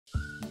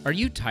Are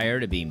you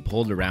tired of being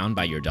pulled around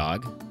by your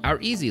dog? Our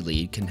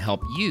EasyLead can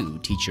help you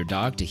teach your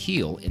dog to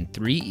heel in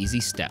 3 easy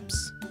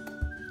steps.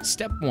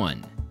 Step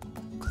 1.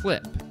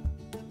 Clip.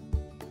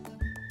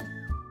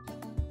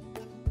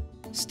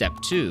 Step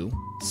 2.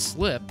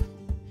 Slip.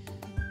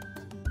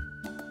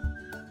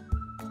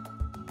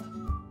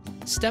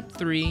 Step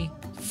 3.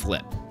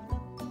 Flip.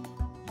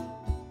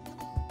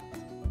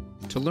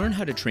 To learn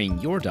how to train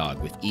your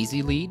dog with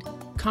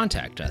EasyLead,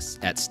 contact us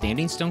at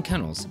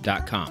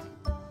StandingStoneKennels.com.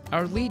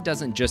 Our lead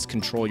doesn't just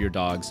control your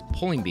dog's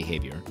pulling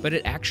behavior, but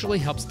it actually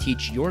helps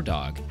teach your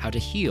dog how to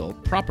heel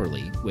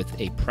properly with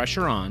a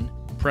pressure on,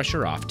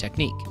 pressure off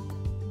technique.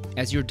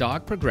 As your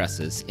dog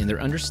progresses in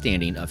their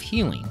understanding of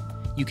heeling,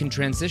 you can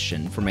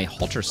transition from a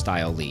halter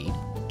style lead,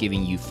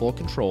 giving you full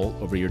control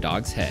over your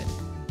dog's head,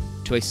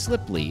 to a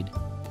slip lead,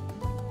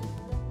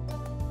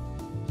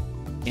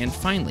 and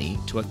finally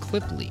to a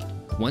clip lead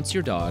once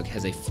your dog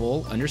has a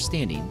full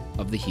understanding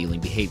of the heeling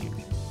behavior.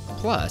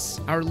 Plus,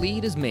 our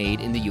lead is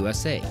made in the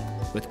USA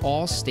with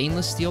all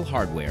stainless steel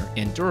hardware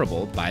and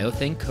durable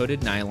biothane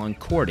coated nylon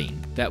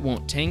cording that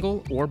won't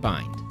tangle or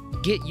bind.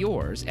 Get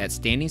yours at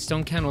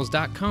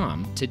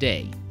StandingStoneKennels.com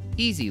today.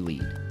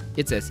 EasyLead.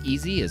 It's as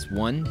easy as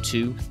 1,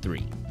 2,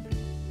 3.